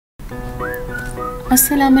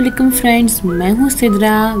अस्सलाम वालेकुम फ्रेंड्स, मैं हूँ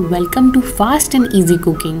Sidra. Welcome to fast and easy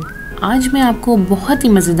cooking. आज मैं आपको बहुत ही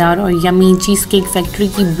मज़ेदार और यमी चीज़ केक फैक्ट्री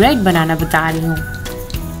की ब्रेड बनाना बता रही हूँ।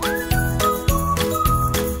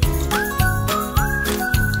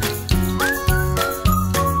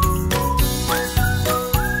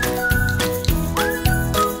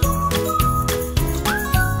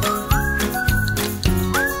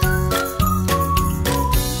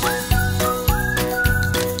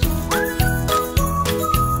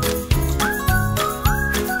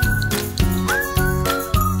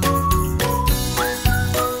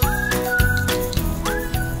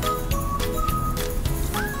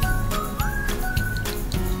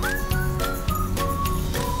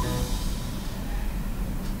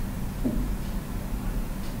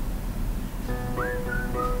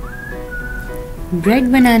 ब्रेड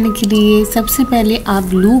बनाने के लिए सबसे पहले आप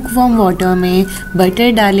लूक वार्म वाटर में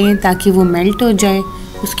बटर डालें ताकि वो मेल्ट हो जाए।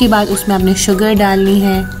 उसके बाद उसमें आपने शुगर डालनी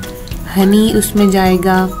है, हनी उसमें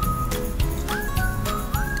जाएगा,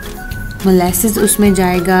 मोलासेस उसमें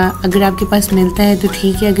जाएगा। अगर आपके पास मिलता है तो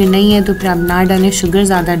ठीक है, अगर नहीं है तो फिर आप ना डालें, शुगर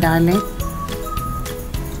ज़्यादा डालें।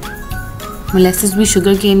 मोलासेस भी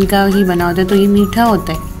शुगर केन का ही बना होता है तो ये मीठा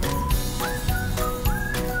होता है।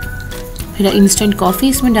 फिर इंस्टेंट कॉफ़ी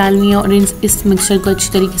इसमें डालनी है और इस मिक्सचर को अच्छी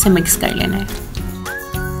तरीके से मिक्स कर लेना है।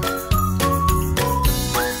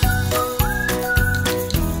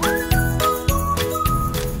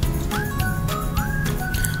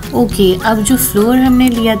 ओके, अब जो फ्लोर हमने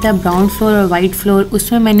लिया था ब्राउन फ्लोर और वाइट फ्लोर,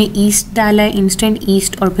 उसमें मैंने ईस्ट डाला है, इंस्टेंट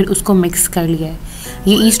ईस्ट, और फिर उसको मिक्स कर लिया है।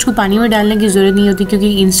 ये ईस्ट को पानी में डालने की ज़रूरत नहीं होती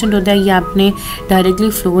क्योंकि इंस्टेंट होता है, ये आपने डायरेक्टली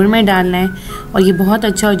फ्लोर में डालना है और ये बहुत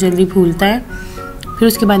अच्छा और जल्दी फूलता है। फिर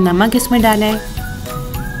उसके बाद नमक इसमें डाला है,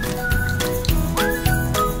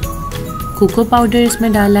 कोको पाउडर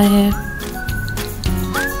इसमें डाला है,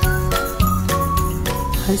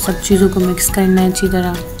 हर सब चीज़ों को मिक्स करना है अच्छी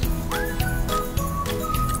तरह।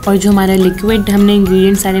 और जो हमारा लिक्विड हमने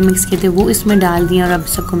इंग्रेडिएंट सारे मिक्स किए थे वो इसमें डाल दिए और अब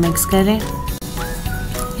सबको मिक्स कर रहे हैं।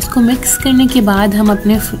 इसको मिक्स करने के बाद हम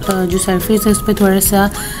अपने जो सरफेस है उस पर थोड़ा सा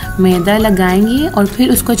मैदा लगाएंगे और फिर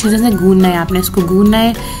उसको अच्छी तरह से गूंदना है। आपने इसको गूंदना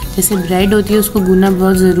है, जैसे ब्रेड होती है उसको गूंदना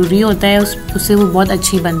बहुत ज़रूरी होता है, उससे वो बहुत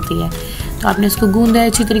अच्छी बनती है। तो आपने इसको गूंदा है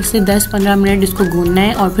अच्छी तरीके से, 10-15 मिनट इसको गूंदना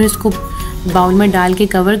है और फिर इसको बाउल में डाल के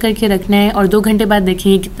कवर करके रखना है और 2 घंटे बाद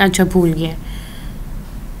देखिए कितना अच्छा फूल गया है।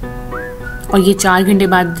 और ये 4 घंटे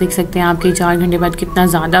बाद देख सकते हैं आपके 4 घंटे बाद कितना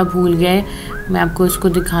ज़्यादा फूल गया है। मैं आपको इसको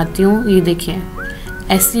दिखाती हूँ, ये देखिए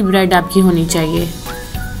ऐसी ब्रेड आपकी होनी चाहिए।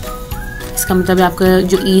 इसका मतलब आपका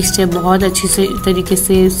जो ईस्ट है बहुत अच्छी से तरीके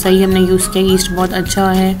से सही हमने यूज़ किया, ईस्ट बहुत अच्छा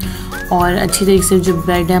है और अच्छी तरीके से जो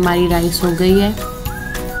ब्रेड है हमारी राइस हो गई है।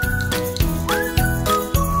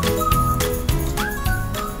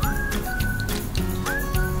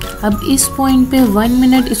 अब इस पॉइंट पे 1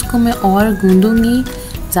 मिनट इसको मैं और गूंदूंगी,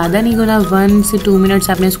 ज़्यादा नहीं गूंदना, 1 से 2 मिनट्स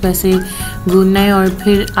आपने इसको ऐसे गूंदना है और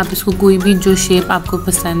फिर आप इसको कोई भी जो शेप आपको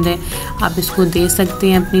पसंद है आप इसको दे सकते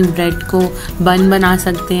हैं। अपनी ब्रेड को बन बना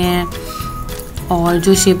सकते हैं और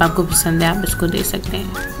जो शेप आपको पसंद है आप इसको दे सकते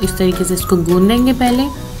हैं। इस तरीके से इसको गूंदेंगे पहले,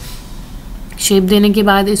 शेप देने के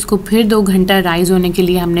बाद इसको फिर 2 घंटा राइज होने के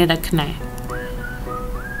लिए हमने रखना है।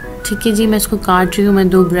 ठीक है जी, मैं इसको काट रही हूँ, मैं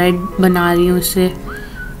 2 ब्रेड बना रही हूँ इससे।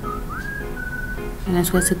 मैंने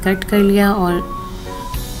इसको ऐसे कट कर लिया और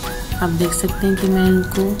आप देख सकते हैं कि मैं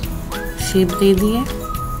इनको शेप दे दी है।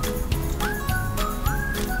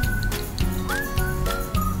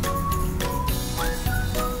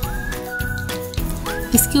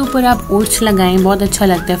 इसके ऊपर आप ओट्स लगाएं, बहुत अच्छा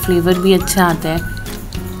लगता है, फ्लेवर भी अच्छा आता है।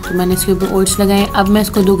 तो मैंने इसके ऊपर ओट्स लगाए। अब मैं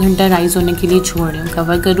इसको 2 घंटा राइज होने के लिए छोड़ रही हूँ,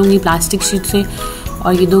 कवर करूँगी प्लास्टिक शीट से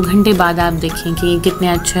और ये 2 घंटे बाद आप देखें कि ये कितने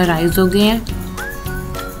अच्छे राइज हो गए हैं।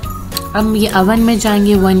 अब ये ओवन में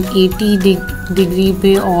जाएंगे 180 डिग्री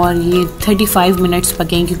पे और ये 35 मिनट्स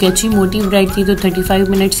पकेंगे क्योंकि अच्छी मोटी ब्रेड थी तो 35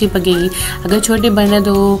 मिनट्स ही पकेगी। अगर छोटे बन रहे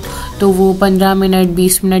तो वो 15 मिनट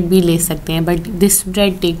 20 मिनट भी ले सकते हैं, but this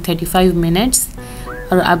bread take 35 minutes.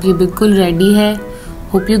 और अब ये बिल्कुल रेडी है।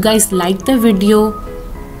 Hope you guys like the video.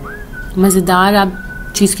 मज़ेदार आप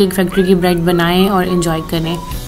चीज़ केक फैक्ट्री की ब्रेड बनाएं और इन्जॉय करें।